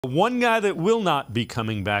One guy that will not be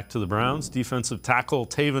coming back to the Browns, defensive tackle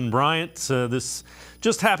Taven Bryan. This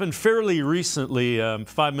just happened fairly recently,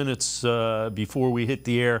 5 minutes before we hit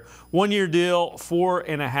the air. One-year deal,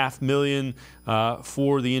 $4.5 million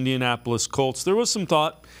for the Indianapolis Colts. There was some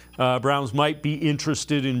thought Browns might be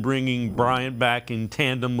interested in bringing Bryant back in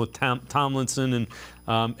tandem with Tomlinson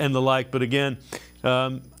and the like. But again, I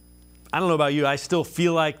don't know about you. I still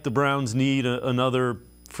feel like the Browns need another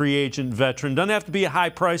free agent veteran. Doesn't have to be a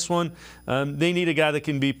high-priced one. They need a guy that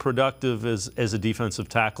can be productive as a defensive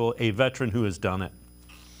tackle, a veteran who has done it.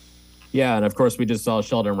 Yeah, and of course, we just saw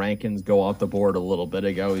Sheldon Rankins go off the board a little bit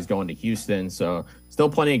ago. He's going to Houston, so still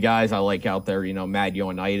plenty of guys I like out there. You know, Matt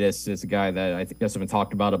Ioannidis is a guy that I guess I've been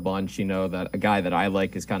talked about a bunch. You know, that a guy that I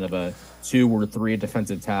like is kind of a 2 or 3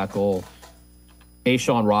 defensive tackle.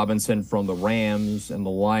 Ashawn Robinson from the Rams and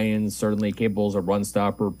the Lions, certainly capable as a run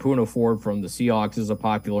stopper. Poona Ford from the Seahawks is a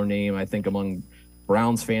popular name, I think, among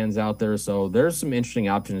Browns fans out there. So there's some interesting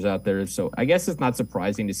options out there. So I guess it's not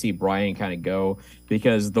surprising to see Bryan kind of go,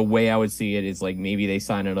 because the way I would see it is like maybe they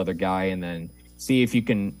sign another guy and then see if you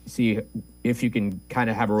can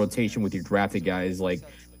kind of have a rotation with your drafted guys, like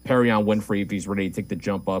Perion Winfrey if he's ready to take the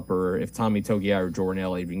jump up, or if Tommy Togiai or Jordan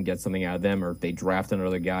Elliott, if you can get something out of them, or if they draft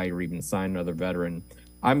another guy or even sign another veteran.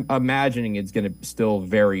 I'm imagining it's going to still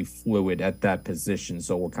very fluid at that position,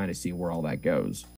 so we'll kind of see where all that goes.